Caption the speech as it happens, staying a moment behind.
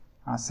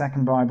Our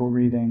second Bible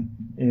reading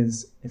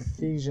is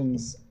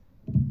Ephesians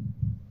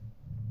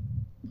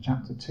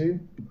chapter 2,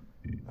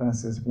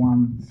 verses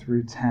 1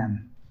 through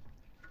 10.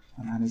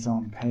 And that is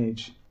on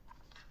page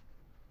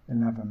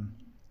 11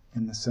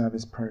 in the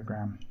service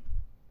program.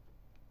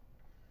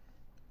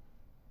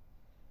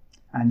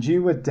 And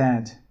you were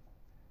dead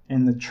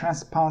in the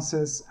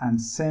trespasses and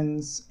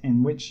sins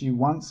in which you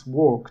once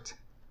walked,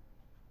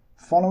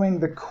 following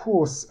the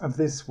course of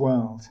this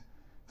world,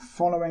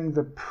 following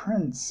the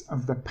prince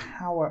of the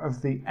power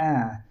of the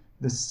air,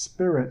 the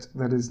spirit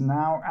that is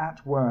now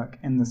at work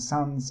in the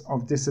sons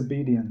of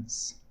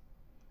disobedience,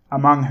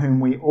 among whom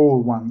we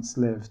all once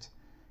lived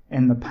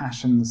in the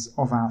passions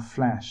of our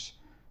flesh,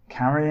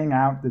 carrying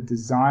out the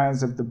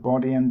desires of the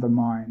body and the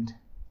mind,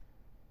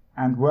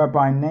 and were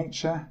by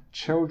nature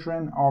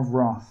children of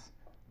wrath,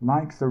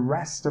 like the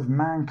rest of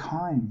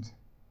mankind.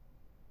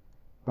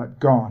 But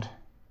God,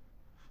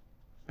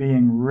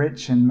 being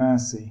rich in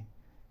mercy,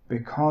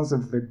 because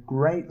of the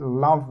great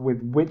love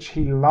with which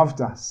he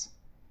loved us,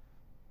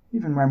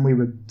 even when we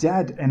were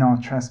dead in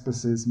our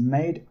trespasses,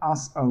 made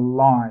us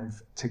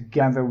alive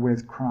together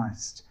with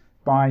Christ.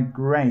 By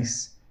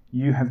grace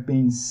you have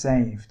been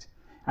saved,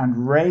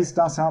 and raised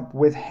us up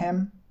with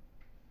him,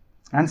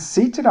 and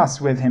seated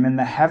us with him in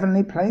the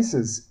heavenly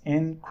places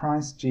in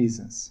Christ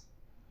Jesus,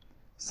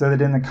 so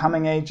that in the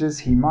coming ages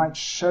he might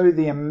show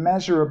the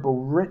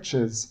immeasurable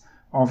riches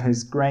of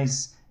his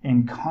grace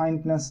in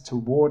kindness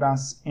toward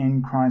us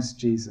in Christ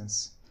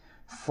Jesus.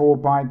 For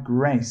by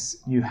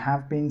grace you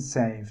have been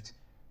saved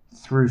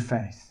through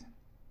faith.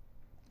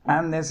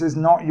 And this is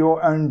not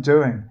your own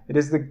doing. It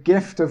is the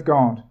gift of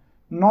God,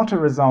 not a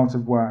result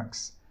of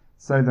works,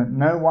 so that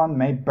no one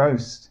may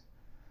boast.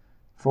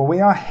 For we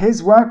are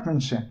his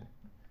workmanship,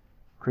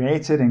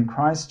 created in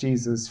Christ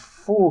Jesus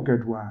for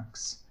good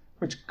works,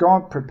 which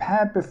God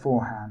prepared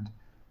beforehand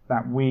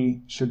that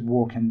we should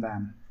walk in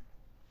them.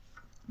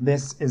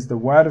 This is the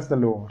word of the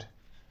Lord.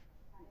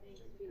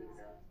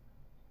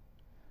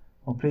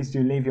 Well, please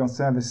do leave your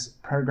service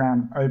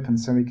program open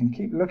so we can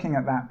keep looking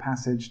at that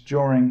passage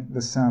during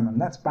the sermon.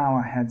 Let's bow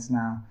our heads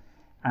now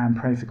and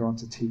pray for God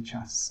to teach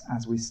us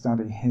as we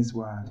study his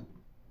word.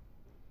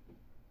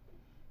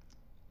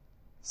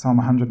 Psalm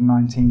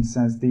 119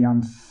 says, "The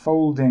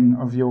unfolding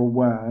of your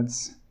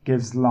words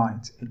gives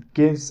light. It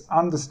gives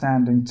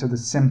understanding to the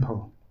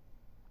simple."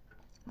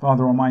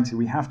 Father Almighty,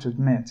 we have to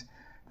admit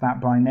that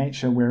by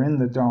nature we're in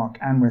the dark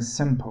and we're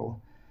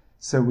simple.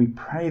 So we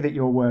pray that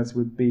your words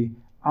would be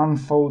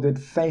unfolded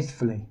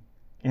faithfully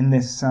in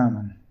this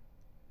sermon.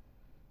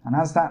 And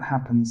as that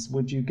happens,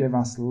 would you give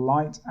us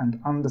light and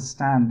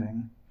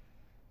understanding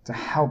to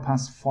help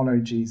us follow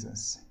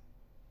Jesus?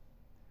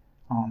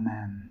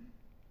 Amen.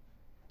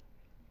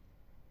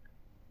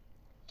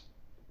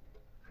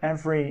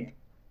 Every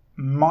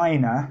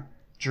miner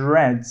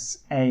dreads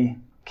a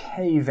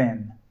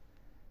cave-in,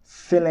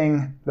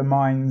 filling the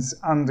mine's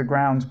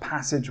underground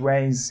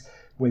passageways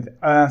with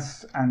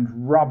earth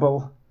and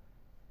rubble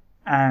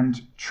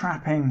and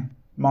trapping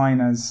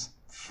miners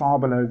far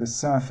below the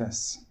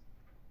surface.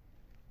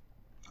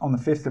 On the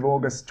 5th of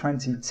August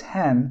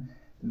 2010,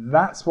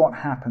 that's what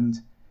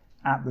happened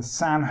at the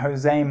San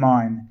Jose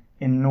mine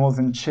in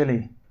northern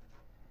Chile.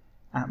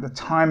 At the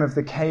time of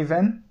the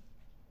cave-in,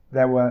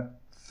 there were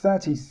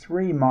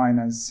 33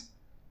 miners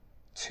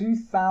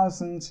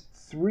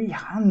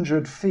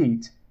 2,300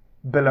 feet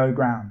below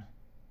ground.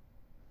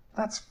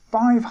 That's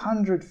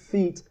 500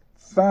 feet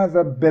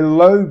further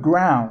below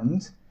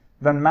ground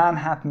than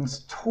Manhattan's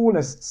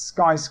tallest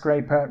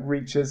skyscraper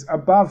reaches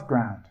above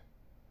ground.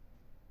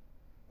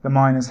 The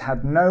miners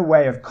had no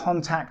way of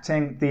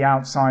contacting the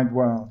outside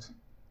world.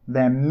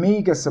 Their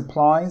meager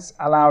supplies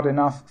allowed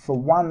enough for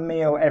one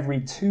meal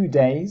every 2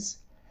 days,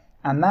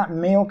 and that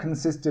meal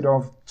consisted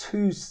of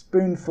 2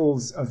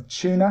 spoonfuls of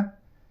tuna,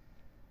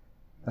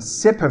 a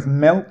sip of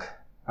milk,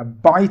 a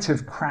bite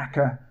of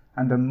cracker,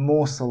 and a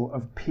morsel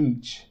of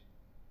peach.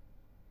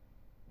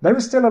 They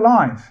were still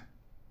alive,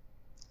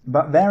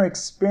 but their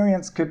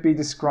experience could be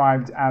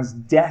described as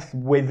death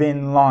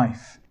within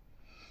life.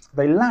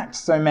 They lacked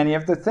so many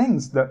of the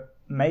things that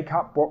make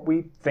up what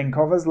we think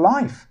of as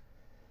life.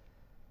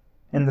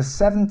 In the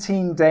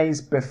 17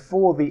 days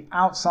before the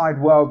outside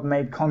world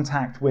made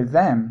contact with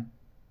them,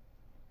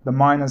 the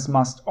miners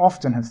must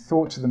often have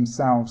thought to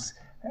themselves,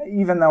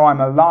 even though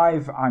I'm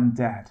alive, I'm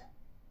dead.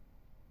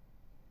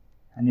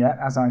 And yet,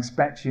 as I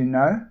expect you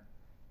know,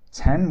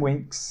 10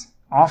 weeks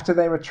after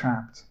they were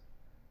trapped,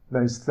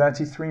 those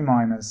 33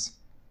 miners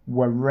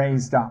were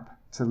raised up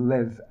to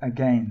live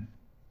again.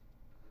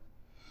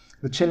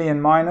 The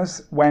Chilean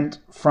miners went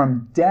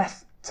from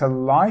death to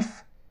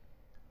life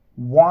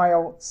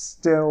while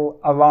still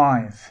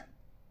alive.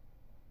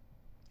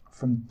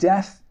 From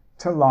death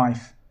to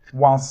life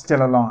while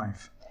still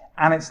alive.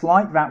 And it's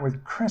like that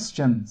with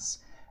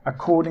Christians,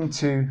 according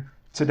to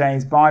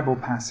today's Bible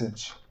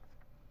passage.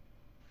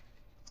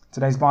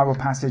 Today's Bible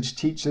passage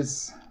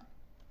teaches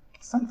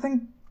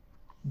something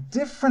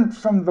different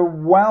from the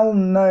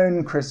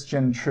well-known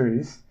Christian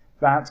truth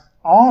that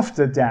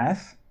after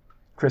death,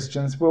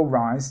 Christians will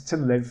rise to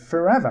live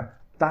forever.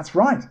 That's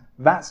right.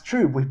 That's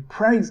true. We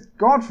praise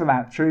God for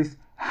that truth.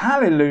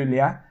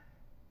 Hallelujah.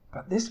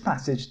 But this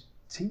passage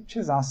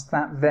teaches us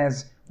that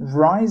there's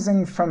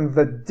rising from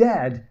the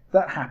dead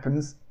that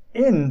happens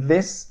in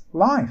this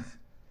life.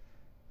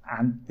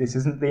 And this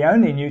isn't the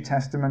only New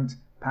Testament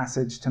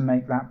passage to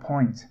make that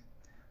point.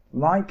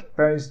 Like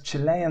those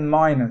Chilean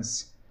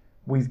miners,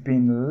 we've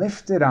been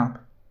lifted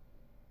up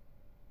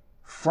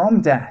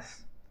from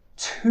death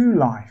to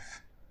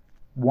life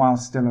while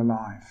still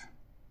alive.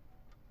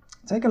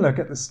 Take a look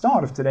at the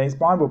start of today's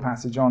Bible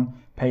passage on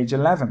page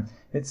 11.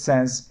 It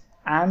says,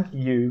 "And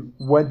you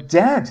were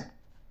dead."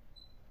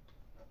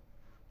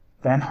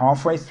 Then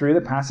halfway through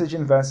the passage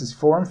in verses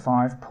 4 and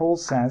 5, Paul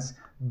says,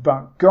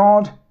 "But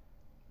God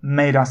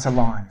made us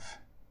alive."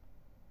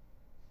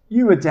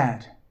 You were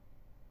dead,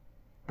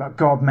 but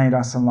God made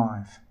us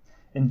alive.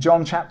 In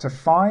John chapter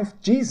 5,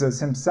 Jesus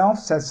himself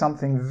says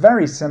something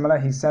very similar.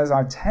 He says,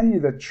 "I tell you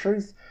the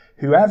truth,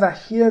 whoever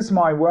hears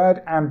my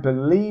word and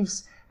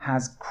believes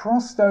has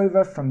crossed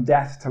over from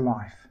death to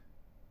life."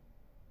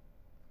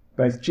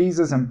 Both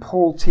Jesus and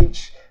Paul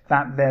teach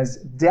that there's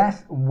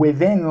death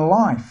within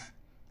life,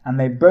 and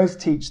they both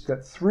teach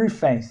that through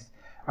faith,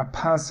 a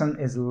person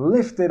is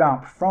lifted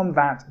up from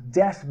that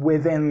death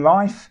within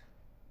life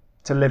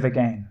to live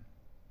again.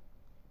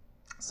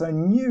 So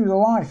new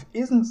life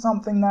isn't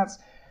something that's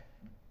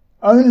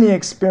only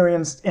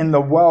experienced in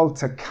the world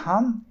to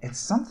come. It's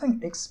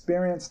something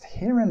experienced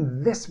here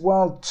in this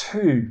world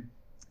too.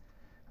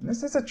 And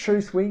this is a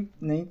truth we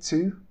need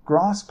to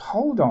grasp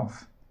hold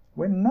of.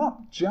 We're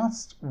not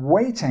just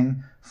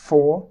waiting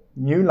for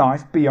new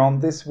life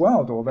beyond this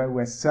world, although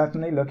we're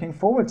certainly looking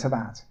forward to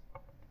that.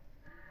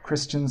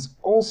 Christians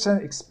also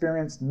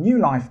experience new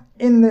life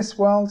in this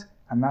world,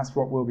 and that's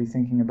what we'll be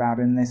thinking about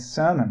in this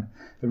sermon.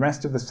 The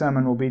rest of the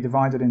sermon will be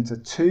divided into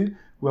two.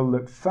 We'll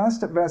look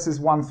first at verses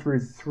 1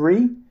 through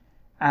 3,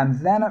 and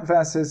then at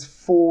verses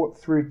 4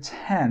 through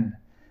 10.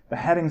 The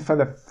heading for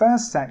the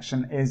first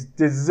section is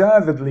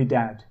 "Deservedly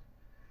Dead."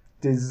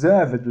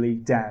 Deservedly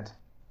dead.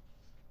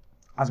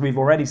 As we've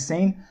already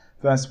seen,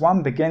 verse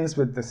 1 begins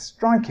with the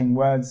striking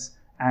words,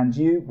 "And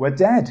you were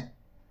dead."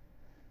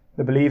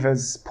 The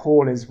believers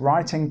Paul is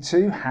writing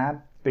to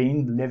had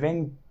been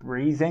living,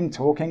 breathing,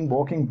 talking,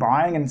 walking,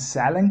 buying and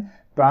selling,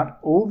 but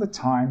all the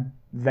time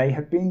they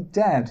had been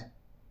dead,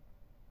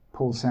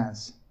 Paul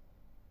says.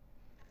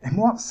 In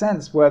what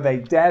sense were they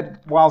dead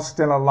while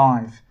still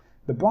alive?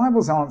 The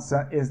Bible's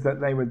answer is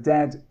that they were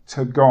dead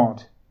to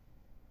God.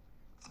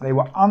 They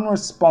were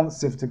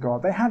unresponsive to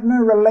God. They had no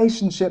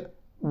relationship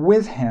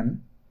with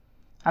him,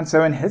 and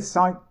so in his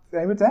sight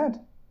they were dead.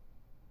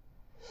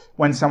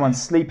 When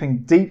someone's sleeping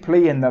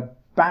deeply in the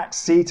back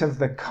seat of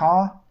the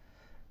car,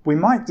 we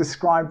might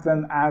describe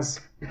them as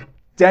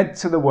dead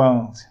to the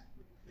world.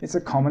 It's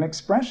a common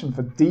expression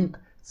for deep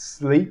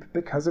sleep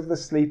because of the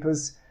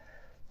sleeper's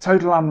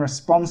total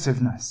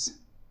unresponsiveness.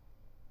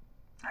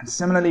 And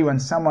similarly, when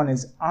someone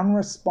is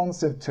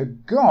unresponsive to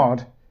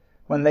God,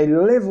 when they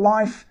live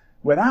life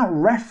without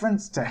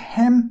reference to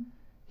him,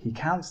 he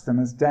counts them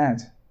as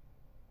dead.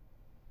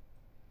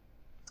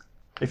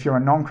 If you're a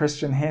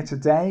non-Christian here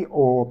today,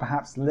 or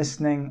perhaps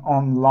listening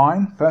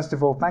online, first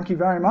of all, thank you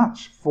very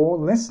much for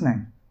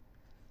listening.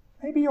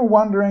 Maybe you're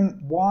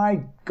wondering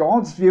why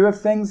God's view of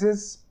things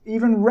is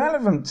even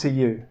relevant to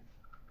you.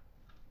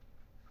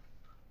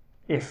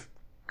 If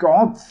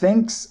God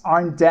thinks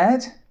I'm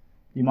dead,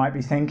 you might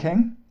be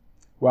thinking,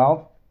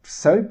 well,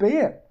 so be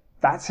it.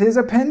 That's his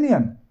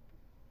opinion.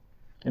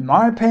 In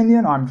my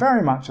opinion, I'm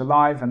very much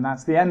alive, and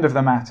that's the end of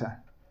the matter,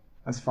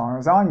 as far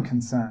as I'm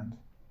concerned.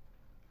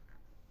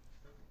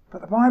 But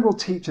the Bible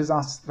teaches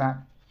us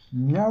that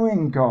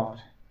knowing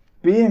God,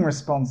 being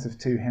responsive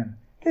to him,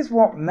 is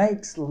what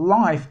makes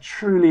life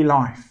truly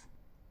life.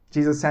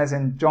 Jesus says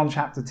in John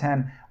chapter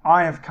 10,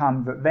 "I have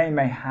come that they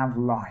may have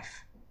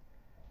life."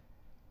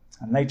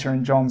 And later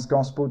in John's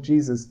Gospel,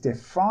 Jesus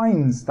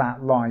defines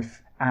that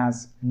life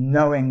as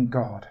knowing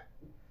God.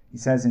 He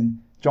says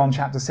in John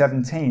chapter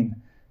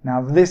 17,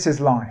 "Now this is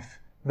life,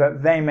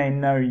 that they may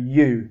know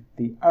you,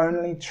 the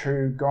only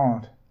true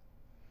God."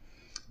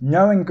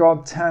 Knowing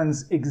God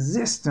turns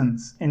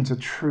existence into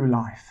true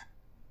life.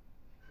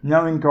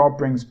 Knowing God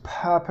brings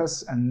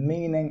purpose and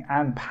meaning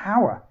and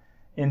power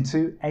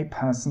into a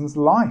person's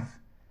life.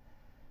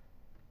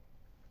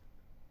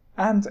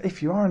 And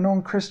if you are a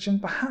non-Christian,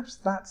 perhaps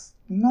that's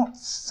not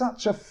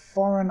such a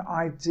foreign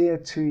idea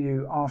to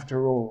you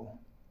after all.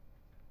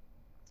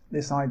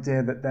 This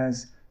idea that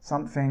there's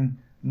something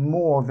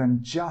more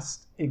than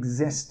just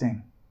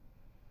existing.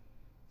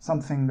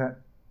 Something that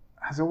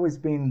has always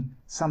been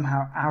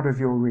somehow out of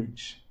your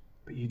reach,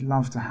 but you'd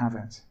love to have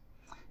it.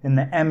 In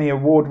the Emmy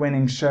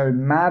award-winning show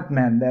Mad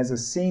Men, there's a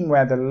scene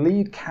where the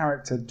lead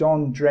character,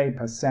 Don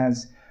Draper,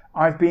 says,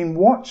 "I've been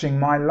watching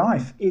my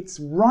life. It's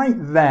right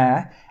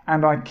there,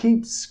 and I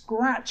keep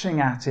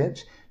scratching at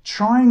it,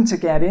 trying to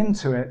get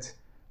into it.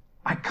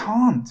 I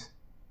can't."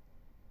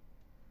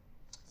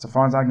 So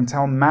far as I can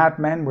tell, Mad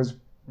Men was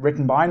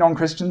written by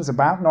non-Christians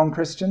about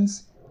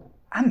non-Christians,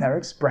 and they're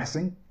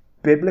expressing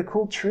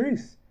biblical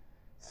truth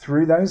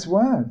through those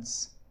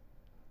words.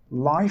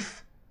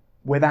 life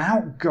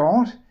without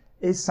God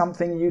is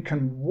something you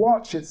can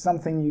watch, it's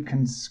something you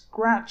can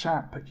scratch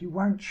at, but you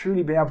won't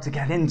truly be able to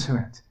get into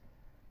it.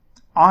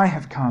 I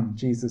have come,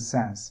 Jesus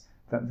says,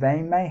 that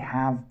they may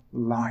have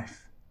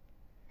life.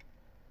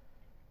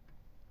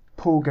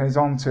 Paul goes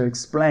on to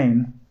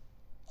explain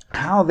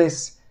how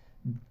this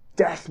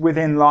death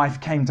within life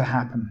came to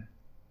happen.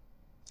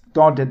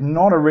 God did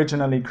not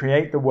originally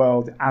create the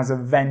world as a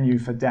venue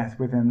for death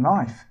within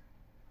life.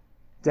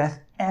 Death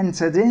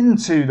entered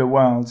into the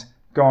world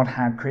God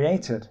had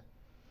created.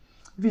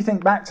 If you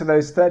think back to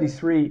those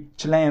 33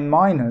 Chilean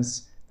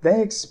miners,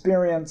 they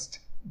experienced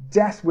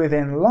death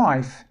within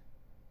life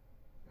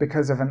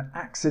because of an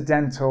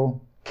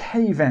accidental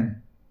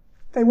cave-in.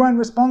 They weren't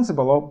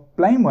responsible or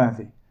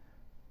blameworthy.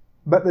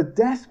 But the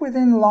death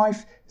within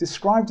life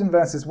described in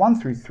verses 1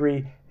 through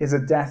 3 is a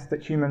death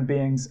that human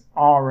beings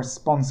are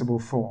responsible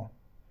for.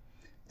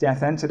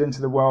 Death entered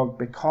into the world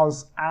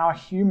because our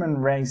human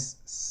race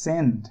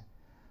sinned.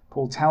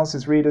 Paul tells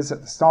his readers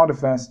at the start of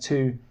verse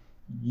 2,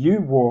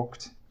 "You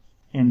walked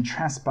in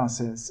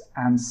trespasses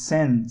and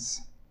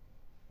sins."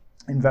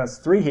 In verse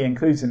 3, he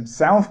includes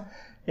himself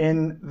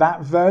in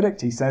that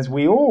verdict. He says,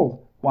 "We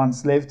all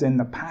once lived in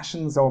the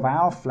passions of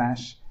our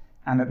flesh."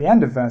 And at the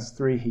end of verse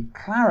 3, he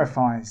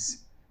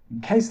clarifies,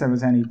 in case there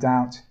was any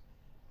doubt,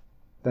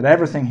 that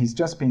everything he's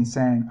just been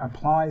saying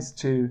applies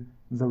to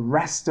the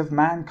rest of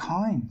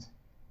mankind.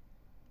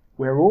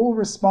 We're all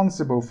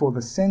responsible for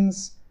the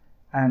sins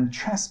and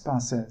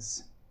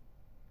trespasses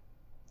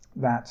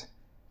that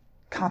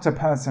cut a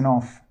person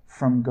off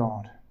from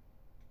God.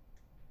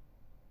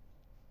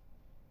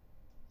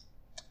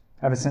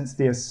 Ever since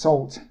the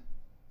assault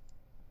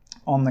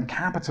on the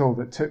Capitol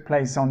that took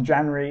place on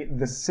January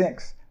the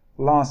 6th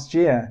last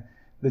year,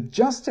 the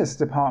Justice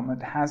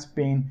Department has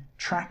been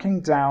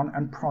tracking down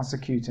and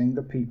prosecuting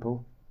the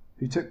people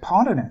who took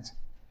part in it.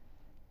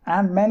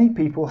 And many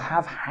people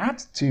have had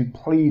to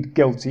plead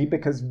guilty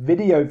because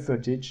video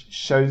footage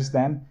shows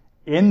them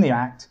in the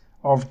act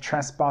of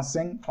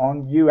trespassing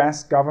on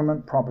US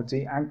government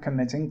property and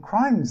committing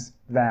crimes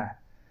there.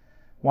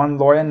 One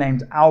lawyer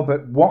named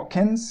Albert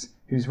Watkins,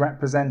 who's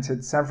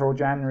represented several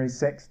January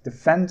 6th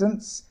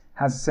defendants,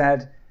 has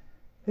said,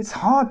 "It's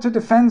hard to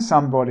defend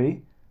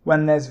somebody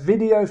when there's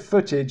video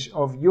footage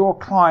of your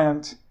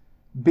client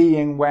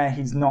being where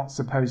he's not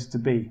supposed to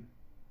be."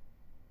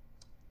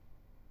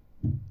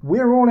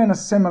 We're all in a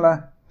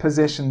similar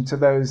position to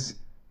those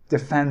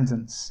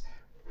defendants.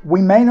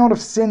 We may not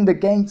have sinned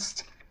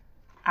against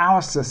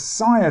our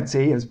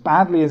society as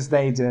badly as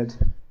they did,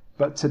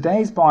 but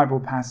today's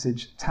Bible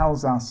passage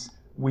tells us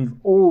we've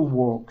all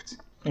walked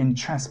in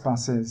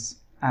trespasses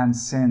and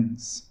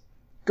sins.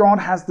 God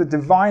has the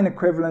divine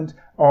equivalent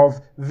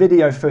of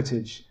video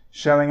footage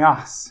showing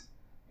us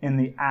in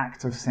the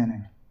act of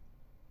sinning.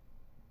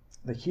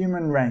 The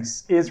human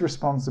race is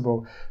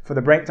responsible for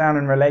the breakdown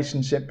in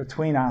relationship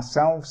between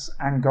ourselves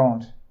and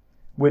God.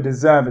 We're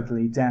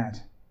deservedly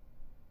dead.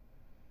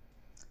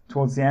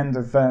 Towards the end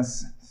of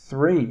verse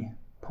 3,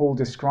 Paul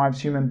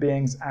describes human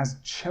beings as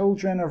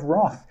children of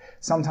wrath,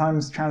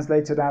 sometimes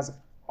translated as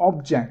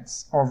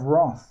objects of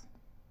wrath.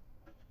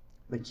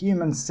 The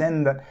human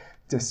sin that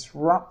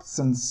disrupts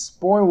and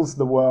spoils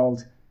the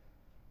world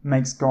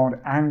makes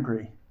God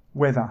angry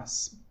with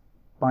us.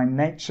 By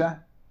nature,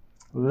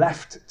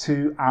 left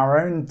to our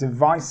own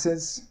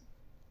devices,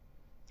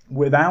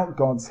 without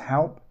God's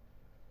help,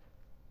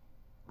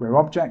 we're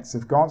objects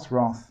of God's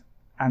wrath,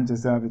 and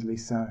deservedly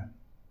so.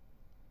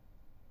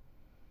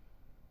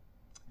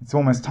 It's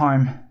almost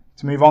time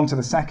to move on to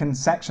the second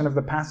section of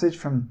the passage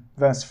from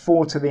verse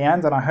 4 to the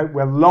end, and I hope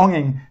we're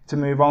longing to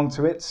move on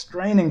to it,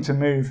 straining to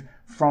move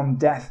from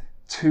death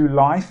to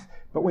life.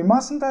 But we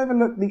mustn't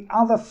overlook the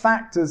other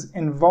factors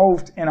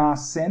involved in our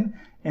sin,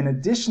 in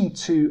addition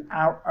to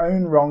our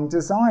own wrong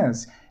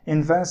desires.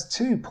 In verse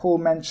 2, Paul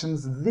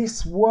mentions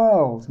this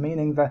world,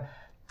 meaning the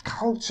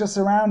culture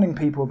surrounding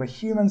people, the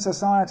human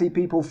society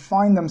people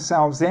find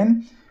themselves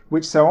in,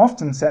 which so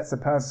often sets a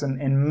person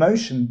in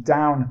motion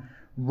down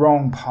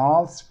wrong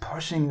paths,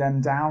 pushing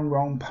them down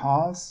wrong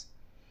paths.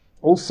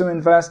 Also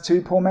in verse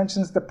 2, Paul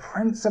mentions the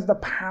prince of the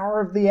power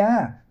of the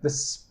air, the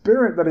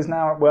spirit that is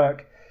now at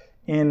work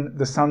in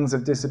the sons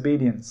of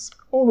disobedience.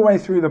 All the way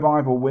through the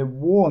Bible, we're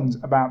warned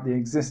about the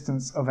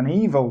existence of an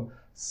evil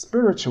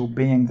spiritual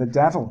being, the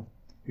devil,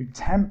 who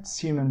tempts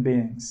human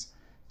beings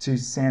to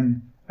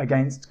sin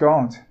against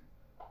God.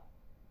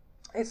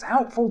 It's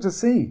helpful to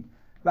see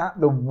that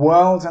the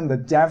world and the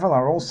devil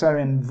are also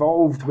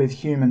involved with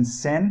human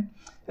sin.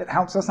 It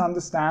helps us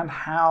understand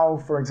how,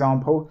 for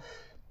example,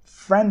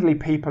 friendly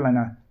people in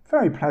a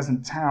very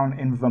pleasant town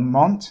in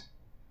Vermont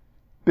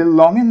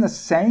belong in the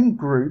same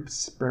group,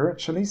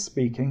 spiritually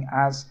speaking,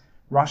 as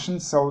Russian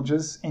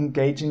soldiers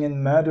engaging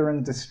in murder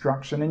and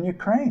destruction in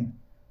Ukraine.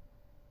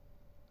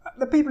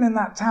 The people in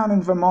that town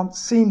in Vermont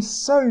seem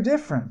so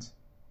different,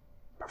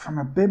 but from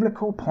a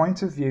biblical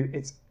point of view,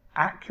 it's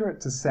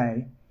accurate to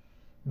say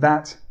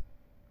that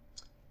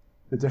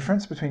the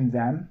difference between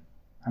them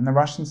and the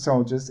Russian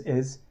soldiers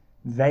is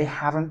they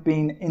haven't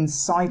been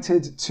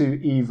incited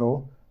to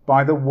evil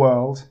by the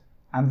world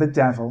and the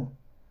devil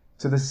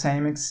to the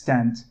same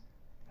extent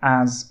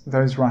as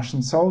those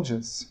Russian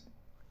soldiers.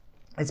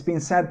 It's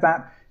been said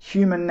that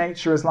human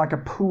nature is like a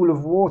pool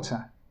of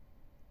water.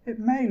 It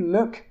may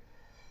look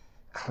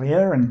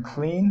clear and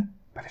clean,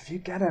 but if you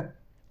get a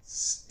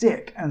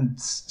stick and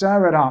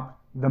stir it up,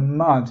 the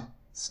mud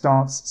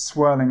starts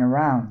swirling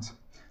around.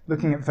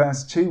 Looking at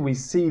verse 2, we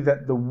see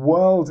that the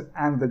world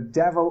and the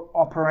devil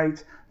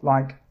operate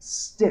like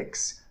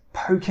sticks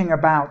poking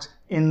about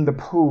in the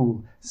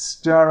pool,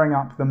 stirring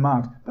up the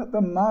mud. But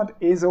the mud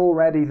is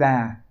already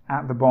there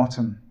at the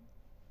bottom.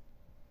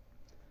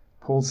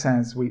 Paul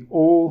says we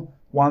all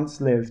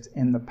once lived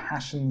in the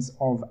passions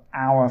of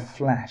our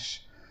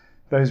flesh.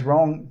 Those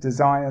wrong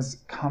desires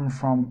come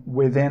from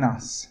within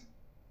us.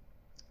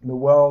 The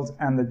world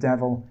and the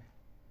devil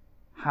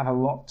have a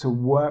lot to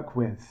work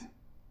with,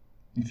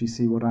 if you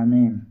see what I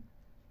mean.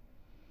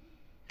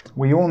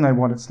 We all know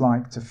what it's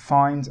like to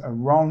find a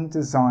wrong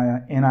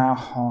desire in our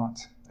heart,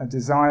 a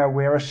desire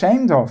we're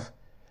ashamed of,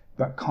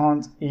 but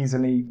can't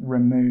easily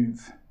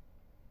remove.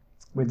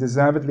 We're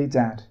deservedly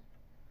dead.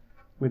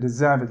 We're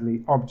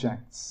deservedly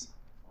objects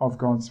of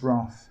God's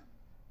wrath.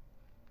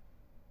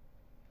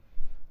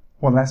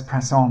 Well, let's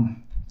press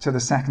on to the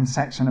second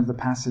section of the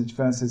passage,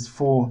 verses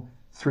 4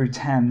 through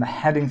 10. The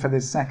heading for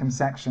this second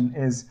section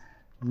is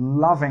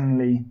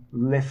lovingly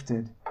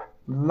lifted.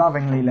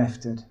 Lovingly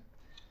lifted.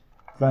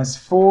 Verse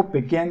 4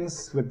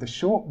 begins with the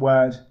short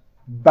word,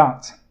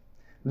 but.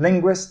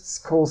 Linguists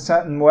call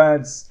certain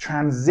words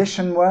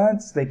transition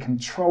words. They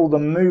control the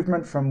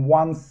movement from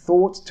one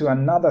thought to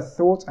another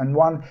thought, and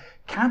one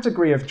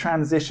category of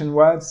transition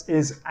words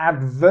is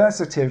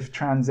adversative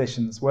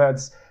transitions,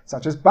 words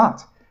such as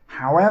but,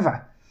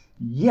 however,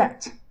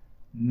 yet,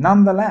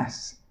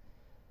 nonetheless.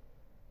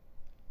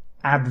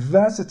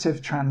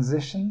 Adversative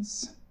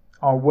transitions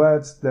are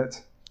words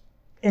that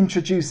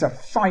introduce a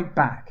fight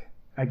back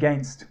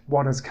against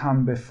what has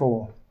come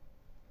before.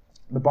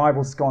 The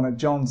Bible scholar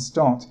John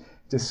Stott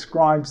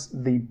describes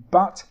the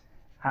but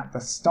at the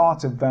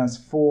start of verse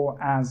 4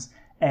 as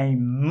a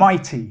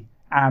mighty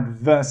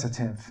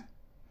adversative.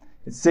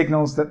 It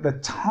signals that the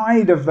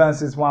tide of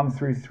verses 1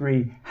 through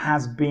 3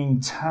 has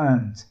been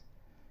turned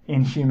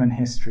in human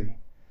history.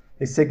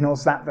 It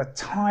signals that the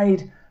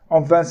tide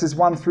of verses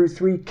 1 through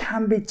 3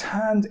 can be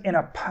turned in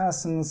a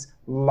person's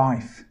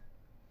life.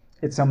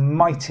 It's a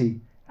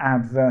mighty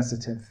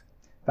adversative,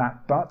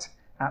 that but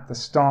at the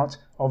start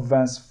of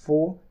verse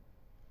 4,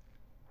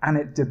 and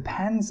it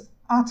depends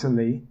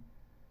utterly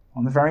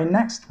on the very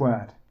next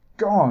word,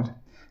 God.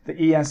 The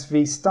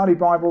ESV Study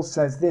Bible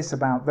says this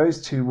about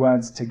those two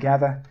words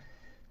together.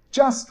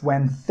 Just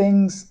when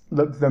things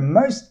look the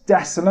most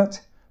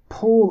desolate,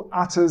 Paul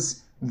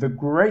utters the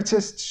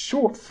greatest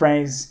short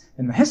phrase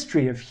in the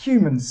history of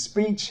human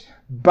speech,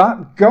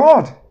 but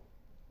God.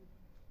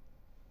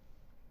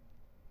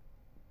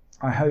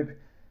 I hope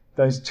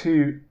those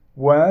two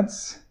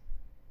words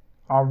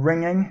are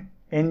ringing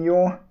in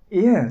your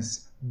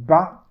ears.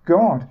 But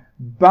God.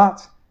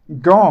 But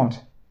God.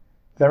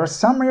 They're a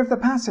summary of the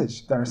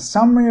passage. They're a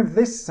summary of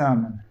this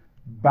sermon.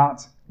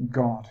 But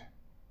God.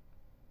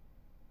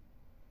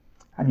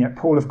 And yet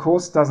Paul, of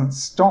course, doesn't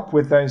stop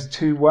with those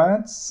two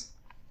words.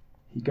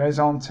 He goes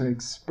on to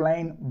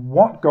explain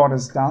what God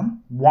has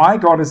done, why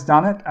God has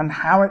done it, and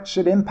how it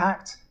should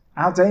impact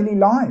our daily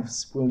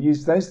lives. We'll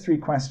use those three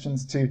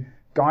questions to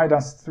guide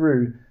us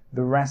through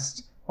the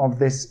rest of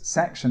this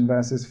section,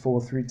 verses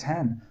 4 through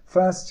 10.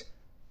 First,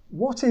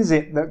 what is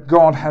it that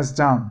God has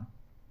done?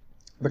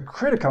 The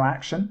critical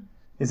action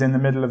is in the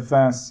middle of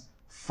verse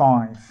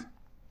 5.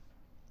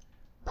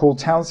 Paul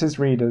tells his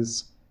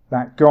readers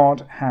that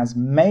God has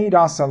made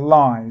us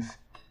alive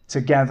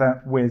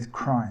together with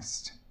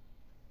Christ.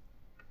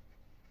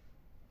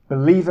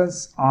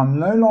 Believers are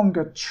no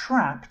longer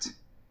trapped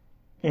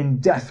in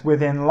death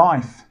within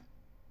life.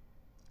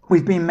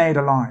 We've been made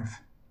alive.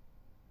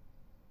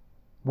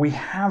 We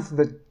have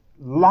the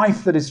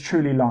life that is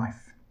truly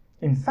life.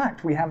 In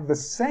fact, we have the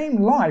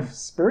same life,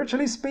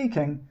 spiritually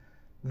speaking,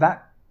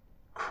 that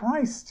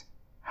Christ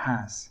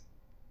has.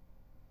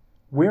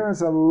 We're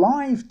as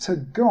alive to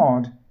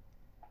God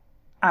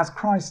as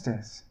Christ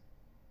is.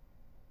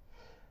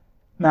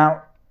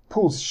 Now,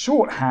 Paul's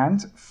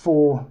shorthand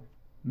for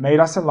made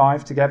us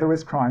alive together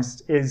with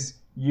Christ is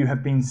you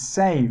have been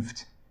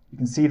saved. You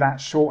can see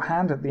that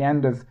shorthand at the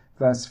end of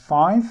verse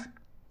 5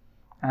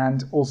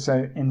 and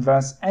also in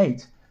verse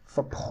 8.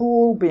 For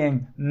Paul,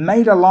 being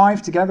made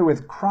alive together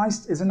with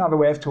Christ is another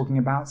way of talking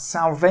about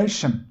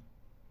salvation.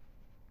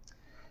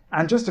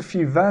 And just a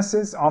few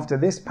verses after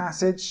this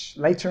passage,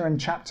 later in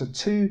chapter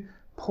 2,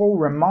 Paul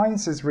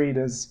reminds his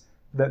readers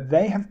that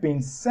they have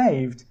been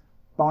saved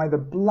by the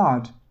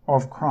blood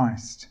of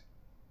Christ.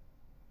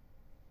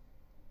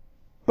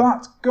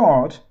 But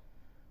God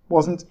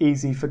wasn't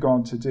easy for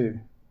God to do.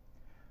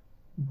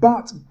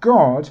 But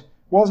God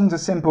wasn't a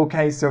simple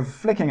case of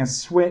flicking a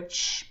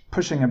switch,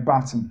 pushing a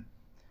button.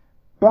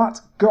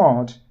 But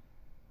God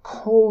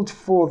called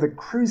for the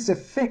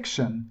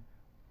crucifixion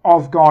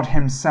of God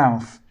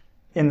himself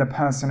in the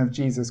person of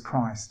Jesus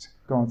Christ,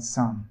 God's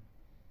Son.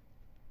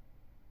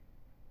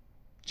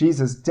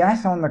 Jesus'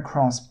 death on the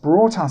cross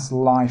brought us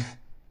life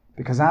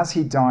because as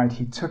he died,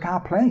 he took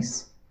our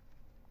place,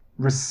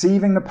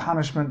 receiving the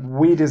punishment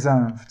we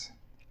deserved.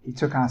 He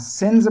took our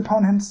sins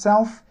upon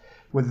himself,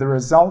 with the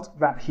result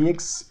that he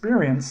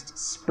experienced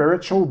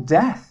spiritual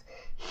death.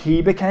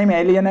 He became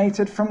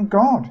alienated from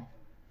God.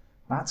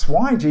 That's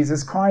why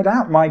Jesus cried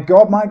out, my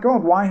God,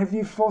 why have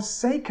you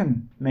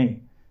forsaken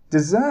me,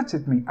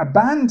 deserted me,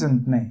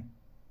 abandoned me?"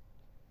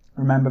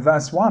 Remember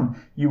verse 1,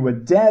 "You were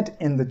dead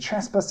in the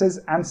trespasses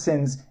and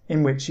sins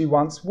in which you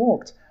once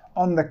walked."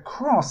 On the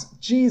cross,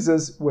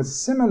 Jesus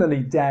was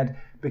similarly dead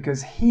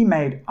because he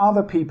made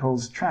other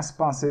people's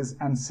trespasses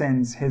and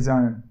sins his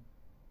own.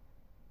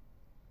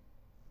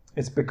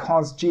 It's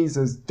because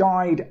Jesus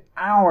died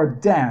our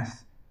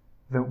death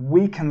that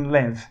we can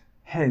live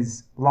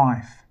his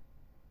life.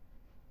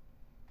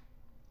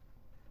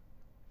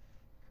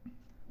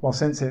 Well,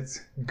 since it's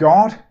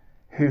God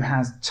who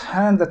has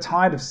turned the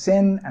tide of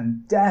sin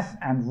and death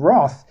and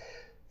wrath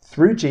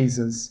through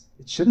Jesus,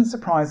 it shouldn't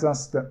surprise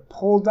us that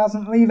Paul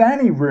doesn't leave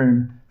any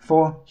room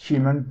for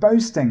human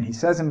boasting. He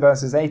says in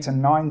verses 8 and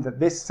 9 that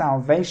this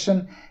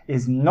salvation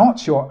is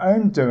not your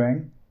own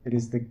doing, it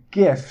is the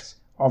gift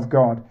of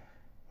God,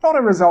 not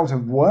a result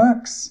of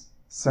works,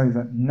 so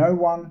that no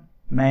one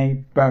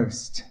may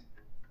boast.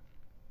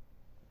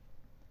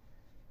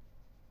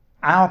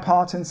 Our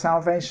part in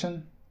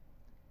salvation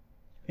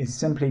is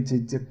simply to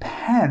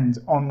depend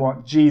on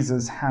what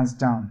Jesus has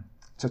done,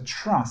 to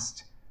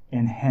trust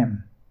in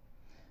him.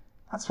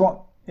 That's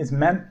what is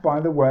meant by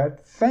the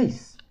word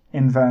faith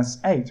in verse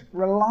 8.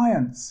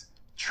 Reliance,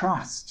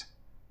 trust,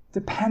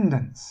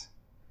 dependence.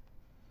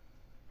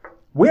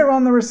 We're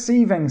on the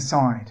receiving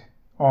side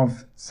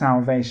of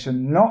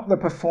salvation, not the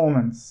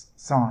performance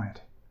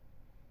side.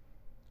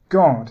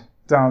 God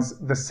does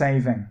the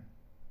saving.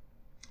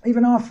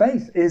 Even our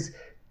faith is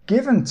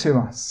given to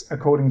us,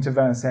 according to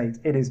verse 8.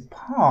 It is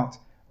part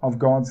of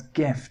God's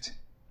gift.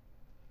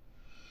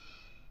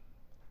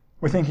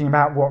 We're thinking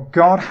about what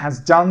God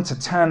has done to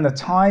turn the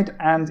tide,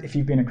 and if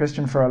you've been a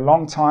Christian for a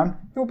long time,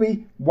 you'll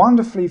be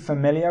wonderfully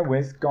familiar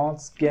with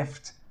God's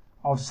gift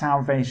of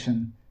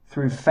salvation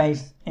through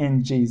faith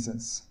in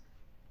Jesus.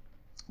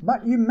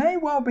 But you may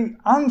well be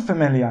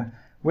unfamiliar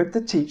with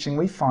the teaching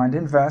we find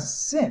in verse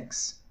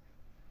 6.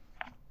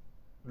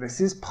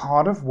 This is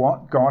part of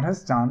what God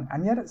has done,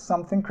 and yet it's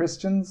something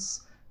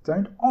Christians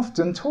don't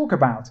often talk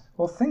about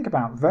or think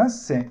about.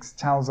 Verse 6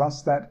 tells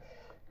us that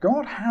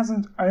God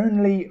hasn't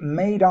only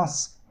made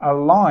us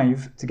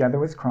alive together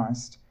with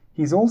Christ,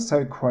 he's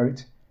also,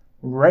 quote,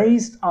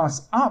 raised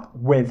us up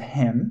with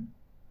him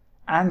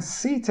and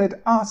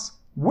seated us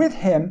with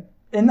him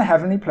in the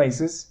heavenly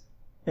places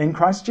in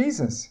Christ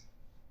Jesus.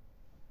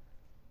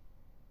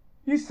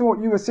 You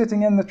thought you were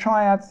sitting in the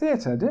Triad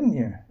Theatre, didn't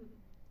you?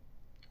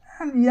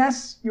 And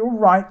yes, you're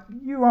right,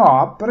 you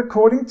are, but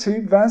according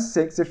to verse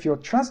 6, if you're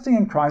trusting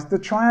in Christ, the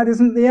Triad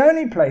isn't the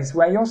only place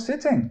where you're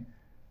sitting.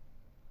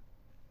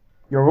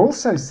 You're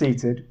also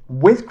seated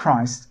with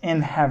Christ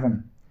in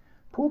heaven.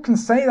 Paul can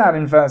say that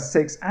in verse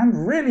 6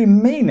 and really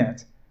mean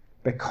it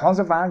because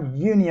of our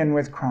union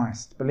with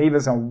Christ.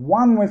 Believers are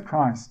one with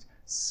Christ,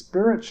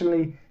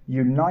 spiritually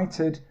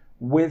united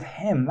with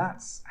him.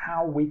 That's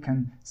how we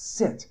can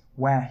sit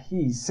where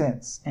he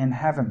sits in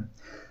heaven.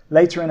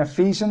 Later in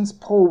Ephesians,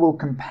 Paul will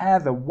compare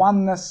the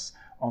oneness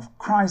of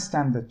Christ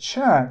and the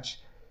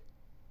church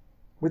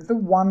with the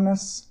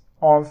oneness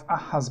of a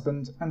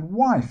husband and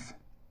wife.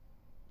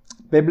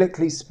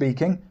 Biblically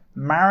speaking,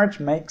 marriage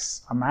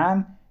makes a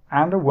man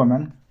and a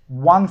woman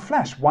one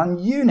flesh, one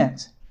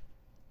unit.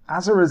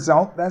 As a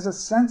result, there's a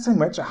sense in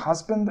which a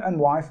husband and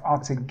wife are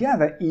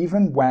together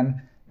even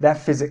when they're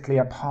physically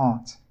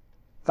apart,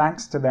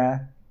 thanks to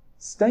their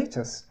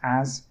status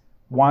as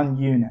one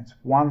unit,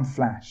 one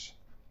flesh.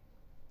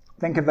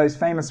 Think of those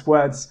famous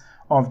words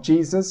of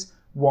Jesus,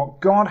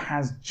 "What God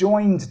has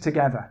joined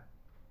together,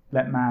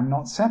 let man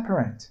not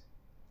separate."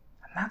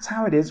 And that's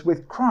how it is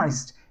with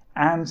Christ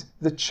and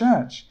the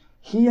church.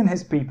 He and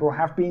his people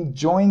have been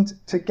joined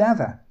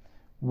together.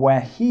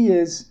 Where he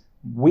is,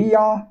 we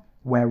are.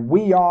 Where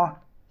we are,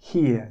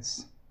 he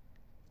is.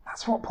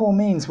 That's what Paul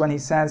means when he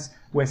says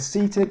we're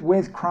seated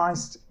with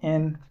Christ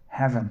in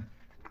heaven.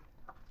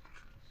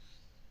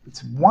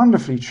 It's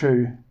wonderfully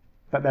true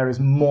that there is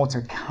more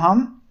to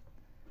come.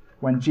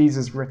 When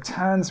Jesus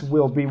returns,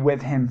 we'll be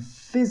with him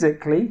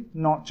physically,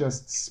 not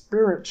just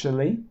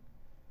spiritually.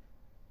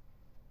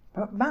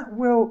 But that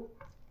will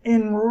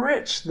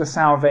enrich the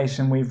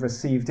salvation we've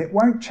received. It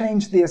won't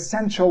change the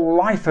essential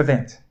life of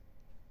it.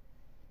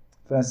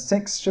 Verse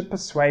 6 should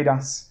persuade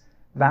us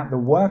that the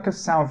work of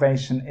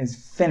salvation is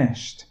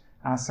finished.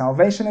 Our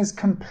salvation is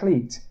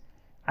complete,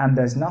 and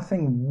there's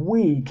nothing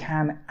we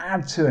can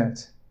add to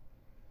it.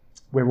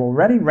 We're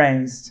already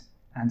raised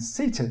and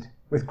seated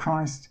with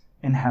Christ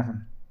in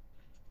heaven.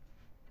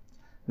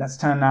 Let's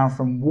turn now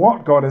from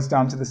what God has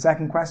done to the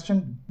second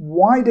question.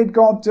 Why did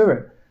God do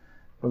it?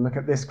 We'll look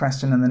at this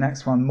question and the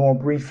next one more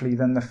briefly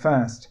than the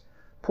first.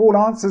 Paul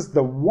answers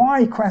the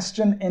why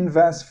question in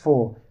verse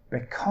 4,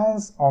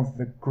 because of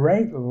the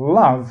great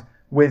love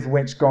with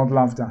which God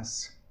loved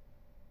us.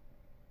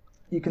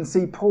 you can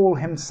see Paul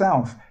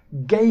himself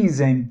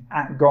gazing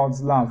at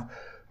God's love.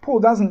 Paul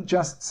doesn't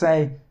just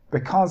say,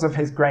 because of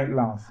his great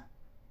love.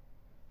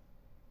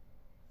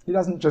 He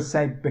doesn't just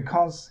say,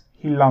 because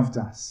he loved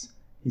us.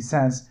 He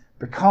says,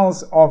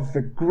 because of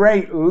the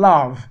great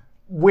love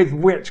with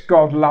which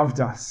God loved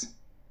us.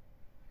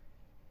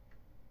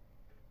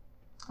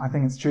 I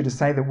think it's true to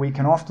say that we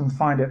can often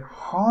find it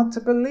hard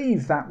to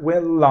believe that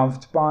we're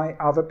loved by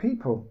other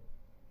people,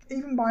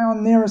 even by our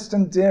nearest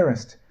and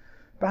dearest.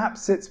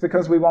 Perhaps it's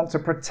because we want to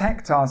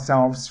protect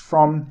ourselves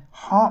from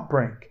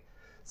heartbreak,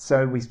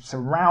 so we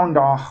surround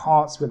our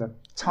hearts with a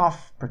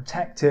tough,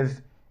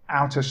 protective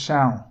outer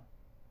shell.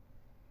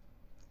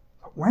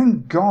 But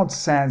when God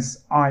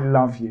says, I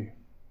love you,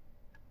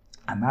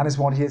 and that is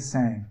what he is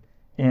saying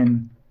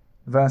in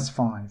verse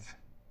 5,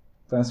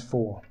 verse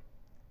 4.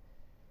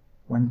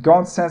 When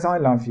God says, I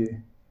love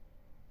you,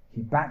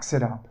 he backs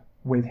it up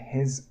with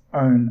his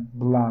own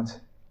blood.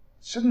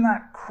 Shouldn't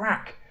that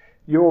crack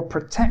your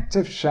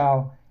protective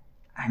shell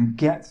and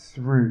get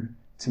through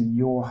to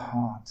your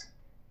heart?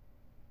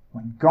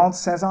 When God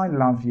says, I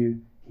love you,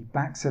 he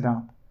backs it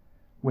up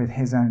with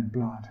his own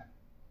blood.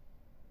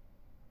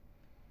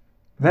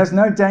 There's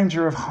no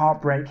danger of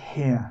heartbreak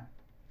here.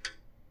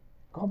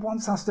 God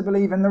wants us to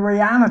believe in the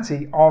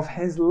reality of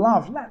his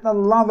love. Let the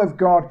love of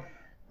God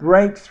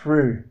break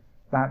through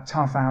that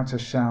tough outer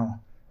shell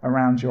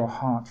around your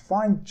heart.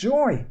 Find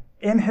joy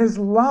in his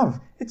love.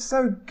 It's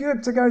so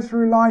good to go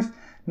through life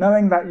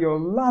knowing that you're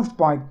loved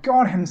by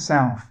God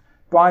himself,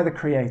 by the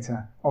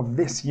creator of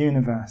this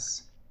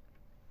universe.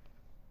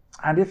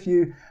 And if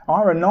you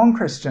are a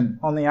non-Christian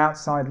on the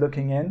outside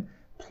looking in,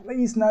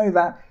 please know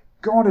that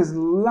God is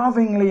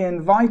lovingly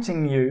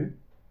inviting you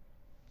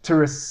to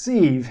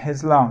receive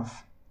his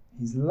love.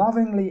 He's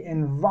lovingly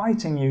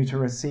inviting you to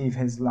receive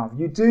his love.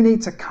 You do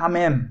need to come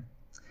in.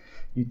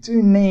 You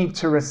do need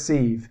to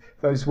receive.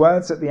 Those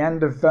words at the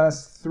end of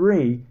verse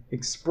 3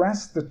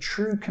 express the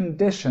true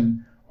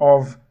condition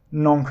of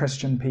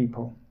non-Christian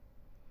people.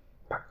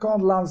 But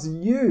God loves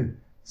you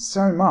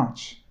so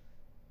much.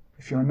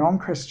 If you're a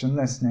non-Christian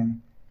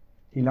listening,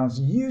 he loves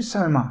you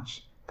so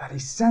much that he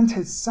sent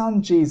his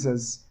son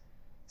Jesus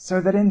so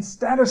that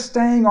instead of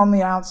staying on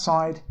the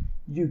outside,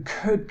 you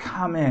could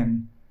come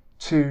in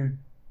to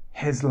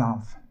his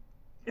love.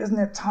 Isn't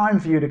it time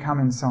for you to come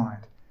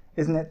inside?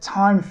 Isn't it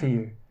time for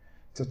you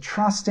to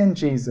trust in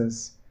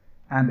Jesus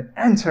and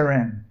enter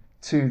in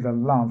to the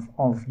love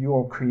of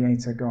your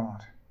Creator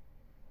God?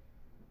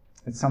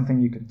 It's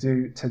something you could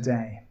do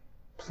today.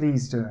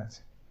 Please do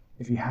it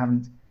if you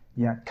haven't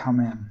yet come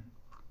in.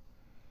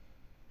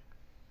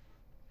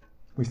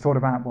 We thought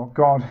about what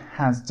God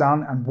has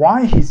done and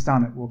why he's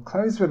done it. We'll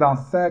close with our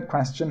third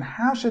question.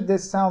 How should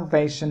this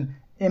salvation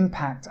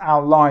impact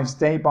our lives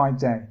day by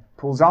day?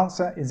 Paul's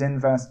answer is in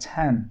verse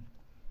 10.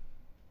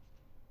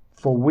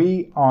 For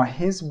we are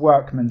his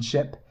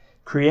workmanship,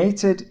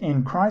 created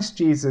in Christ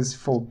Jesus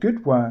for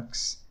good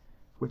works,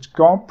 which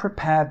God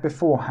prepared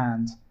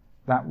beforehand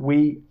that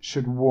we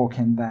should walk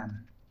in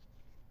them.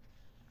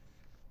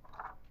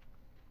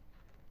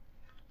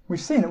 We've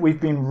seen that we've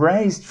been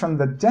raised from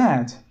the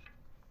dead.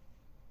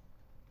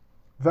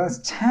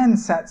 Verse 10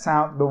 sets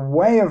out the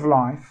way of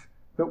life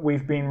that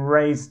we've been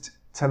raised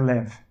to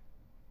live.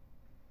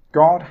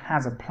 God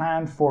has a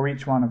plan for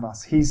each one of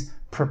us. He's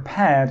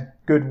prepared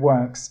good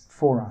works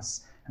for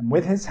us. And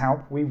with his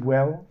help, we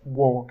will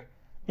walk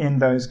in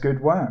those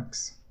good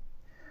works.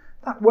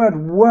 That word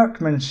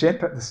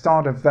workmanship at the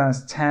start of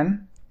verse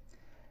 10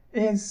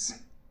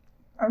 is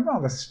a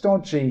rather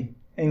stodgy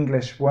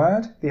English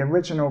word. The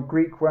original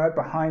Greek word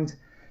behind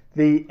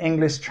the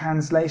English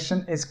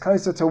translation is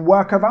closer to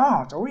work of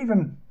art or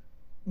even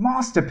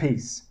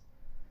masterpiece.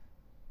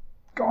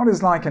 God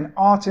is like an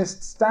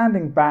artist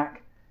standing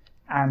back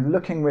and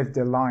looking with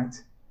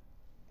delight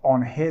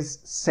on his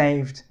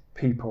saved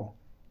people,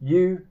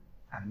 you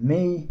and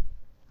me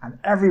and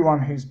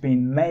everyone who's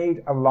been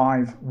made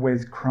alive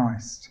with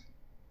Christ.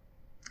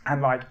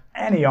 And like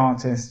any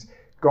artist,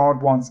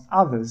 God wants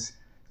others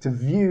to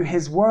view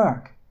his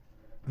work.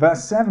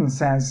 Verse 7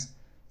 says,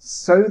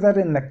 so that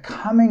in the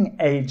coming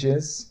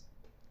ages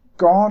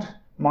God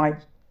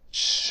might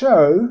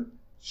show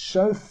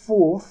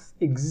forth,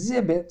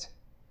 exhibit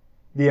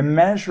the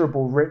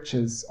immeasurable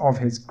riches of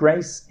his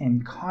grace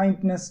in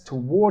kindness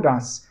toward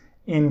us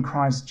in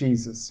Christ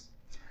Jesus.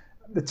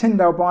 The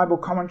Tyndale Bible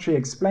Commentary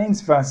explains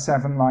verse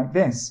 7 like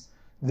this: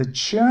 the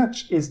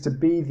church is to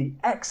be the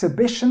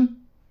exhibition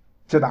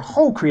to the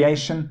whole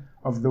creation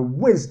of the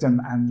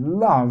wisdom and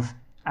love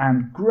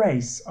and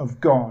grace of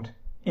God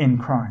in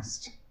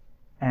Christ.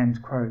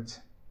 End quote.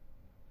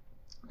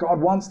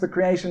 God wants the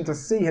creation to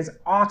see his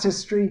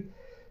artistry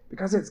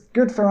because it's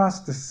good for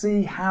us to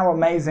see how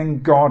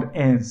amazing God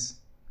is.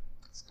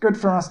 It's good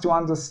for us to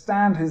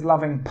understand his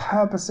loving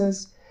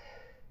purposes.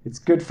 It's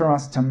good for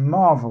us to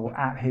marvel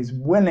at his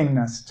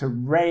willingness to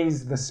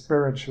raise the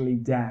spiritually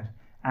dead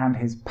and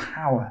his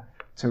power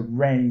to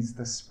raise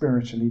the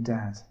spiritually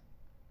dead.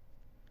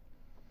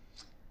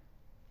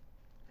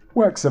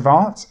 Works of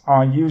art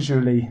are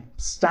usually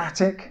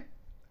static,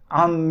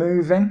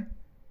 unmoving.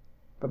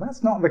 But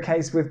that's not the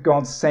case with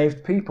God's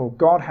saved people.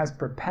 God has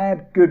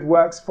prepared good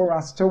works for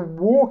us to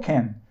walk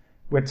in,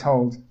 we're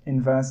told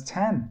in verse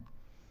 10.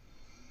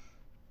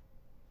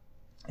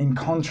 In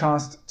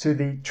contrast to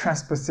the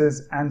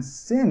trespasses and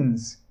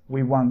sins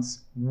we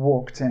once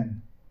walked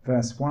in,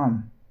 verse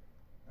 1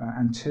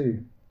 and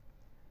 2.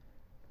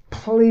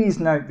 Please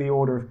note the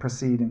order of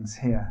proceedings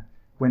here.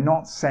 We're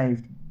not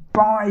saved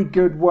by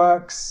good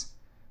works.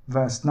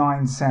 Verse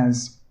 9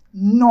 says,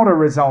 not a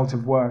result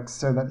of works,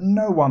 so that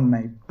no one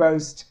may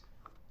boast.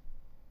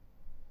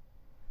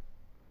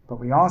 But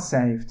we are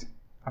saved,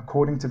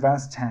 according to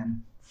verse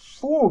 10,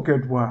 for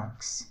good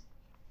works.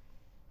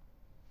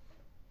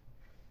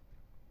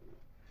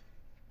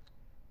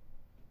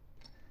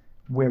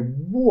 We're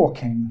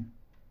walking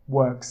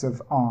works of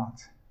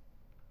art,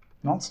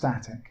 not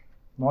static,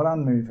 not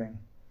unmoving,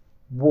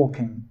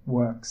 walking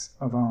works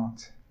of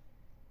art.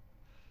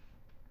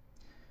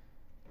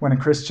 When a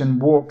Christian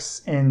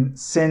walks in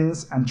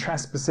sins and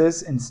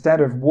trespasses instead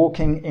of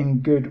walking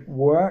in good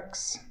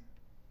works,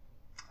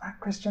 that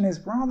Christian is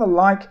rather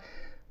like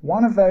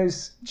one of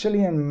those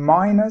Chilean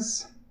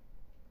miners,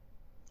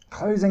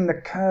 closing the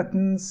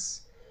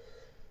curtains,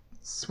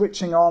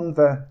 switching on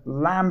the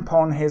lamp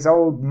on his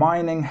old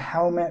mining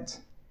helmet,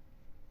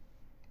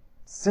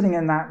 sitting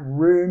in that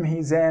room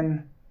he's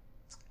in,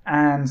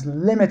 and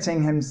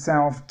limiting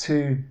himself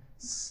to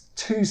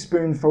 2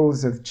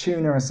 spoonfuls of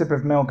tuna, a sip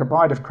of milk, a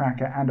bite of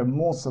cracker, and a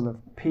morsel of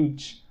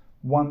peach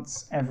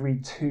once every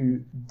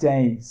 2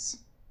 days.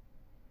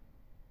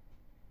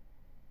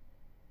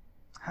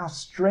 How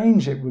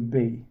strange it would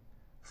be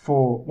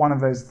for one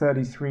of those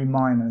 33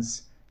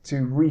 miners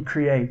to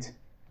recreate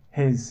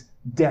his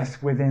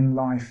death within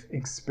life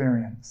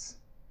experience.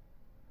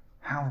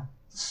 How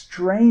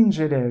strange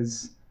it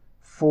is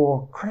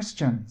for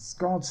Christians,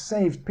 God's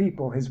saved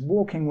people, his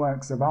walking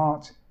works of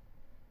art,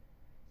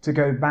 to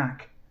go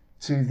back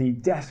to the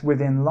death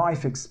within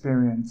life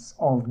experience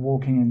of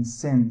walking in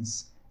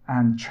sins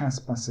and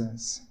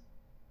trespasses.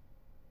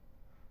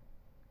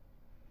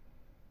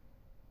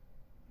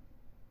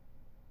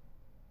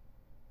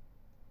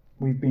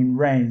 We've been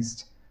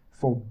raised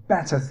for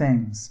better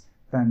things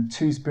than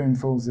 2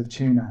 spoonfuls of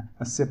tuna,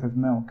 a sip of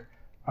milk,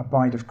 a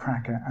bite of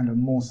cracker, and a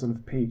morsel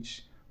of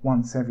peach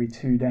once every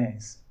 2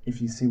 days, if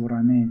you see what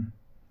I mean.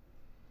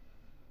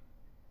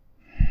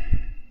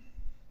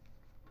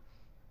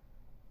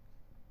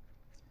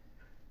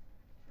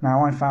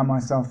 Now, I found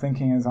myself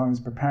thinking as I was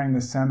preparing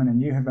this sermon,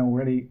 and you have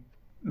already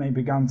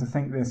begun to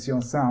think this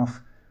yourself,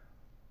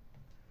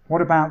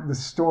 what about the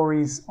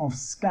stories of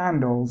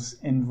scandals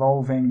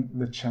involving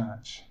the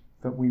church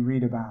that we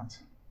read about?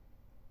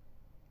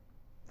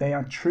 They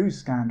are true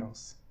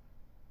scandals.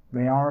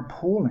 They are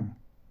appalling.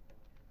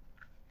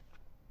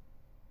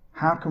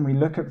 How can we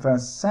look at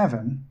verse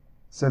 7,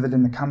 so that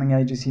in the coming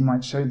ages he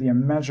might show the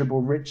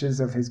immeasurable riches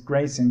of his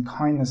grace and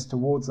kindness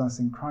towards us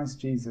in Christ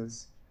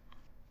Jesus,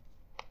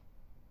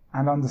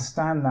 and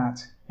understand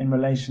that in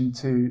relation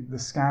to the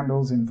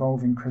scandals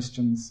involving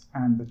Christians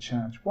and the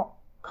church? What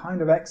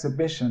kind of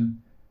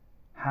exhibition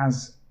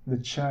has the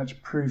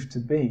church proved to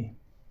be?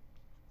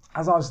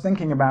 As I was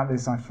thinking about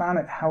this, I found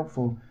it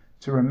helpful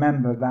to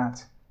remember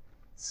that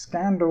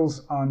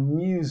scandals are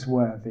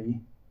newsworthy,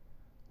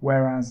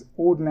 whereas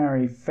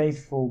ordinary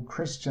faithful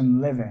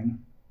Christian living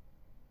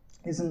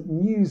isn't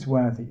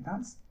newsworthy.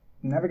 That's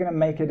never going to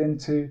make it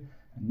into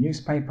a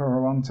newspaper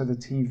or onto the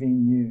TV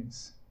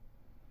news.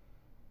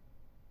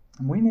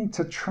 And we need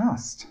to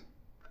trust,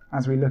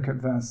 as we look at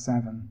verse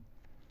 7,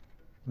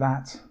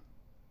 that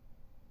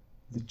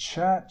the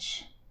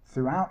church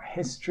throughout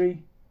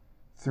history,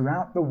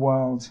 throughout the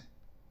world,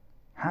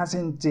 has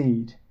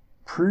indeed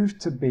proved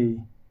to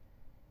be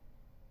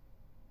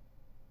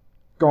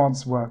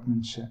God's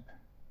workmanship,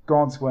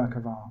 God's work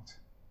of art,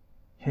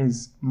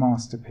 his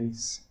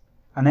masterpiece,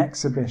 an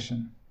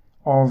exhibition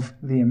of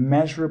the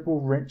immeasurable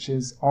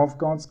riches of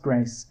God's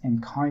grace in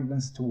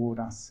kindness toward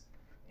us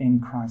in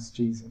Christ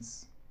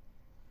Jesus.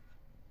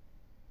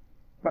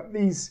 But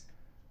these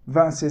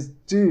verses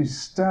do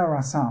stir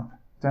us up,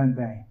 don't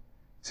they,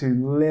 to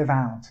live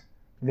out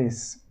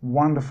this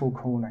wonderful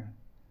calling,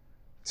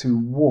 to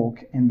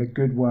walk in the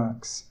good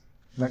works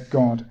that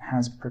God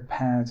has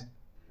prepared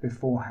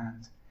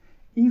beforehand.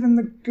 Even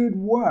the good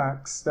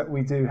works that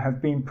we do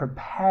have been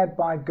prepared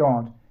by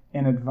God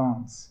in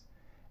advance,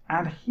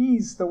 and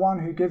he's the one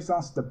who gives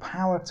us the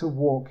power to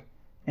walk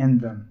in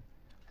them.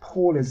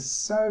 Paul is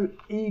so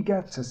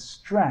eager to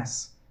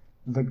stress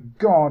the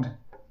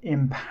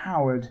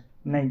God-empowered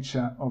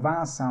nature of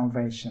our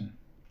salvation.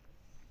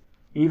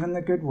 Even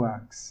the good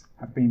works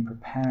have been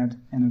prepared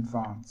in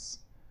advance.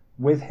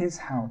 With his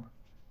help,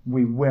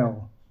 we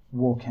will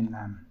walk in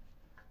them.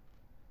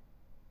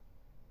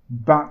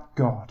 But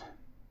God.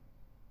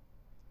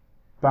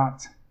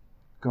 But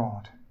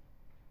God.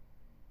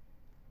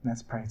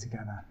 Let's pray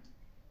together.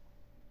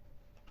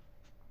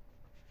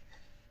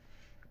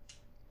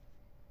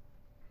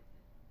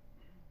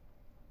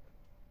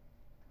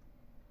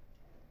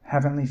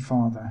 Heavenly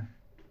Father,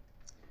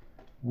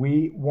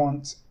 we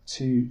want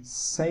to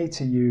say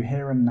to you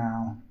here and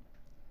now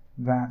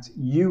that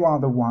you are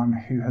the one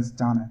who has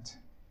done it.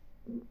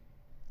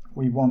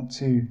 We want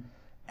to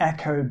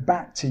echo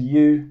back to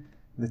you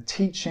the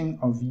teaching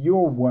of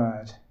your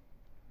word,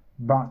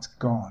 but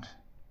God.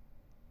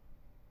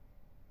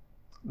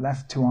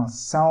 Left to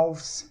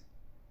ourselves,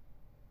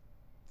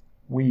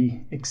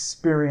 we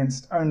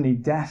experienced only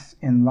death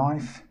in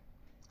life,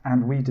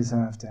 and we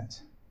deserved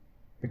it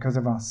because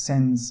of our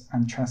sins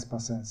and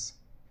trespasses.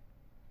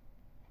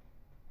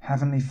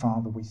 Heavenly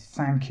Father, we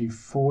thank you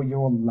for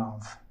your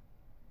love,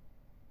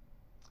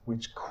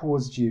 which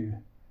caused you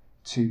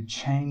to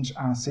change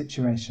our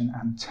situation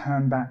and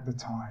turn back the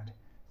tide.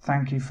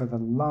 Thank you for the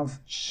love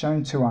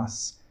shown to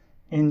us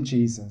in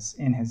Jesus,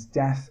 in his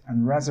death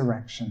and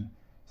resurrection,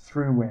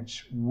 through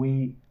which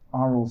we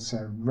are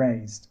also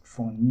raised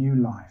for new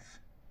life.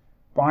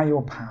 By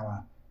your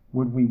power,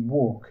 would we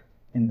walk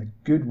in the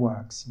good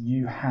works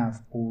you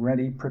have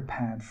already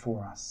prepared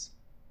for us.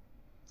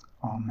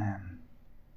 Amen.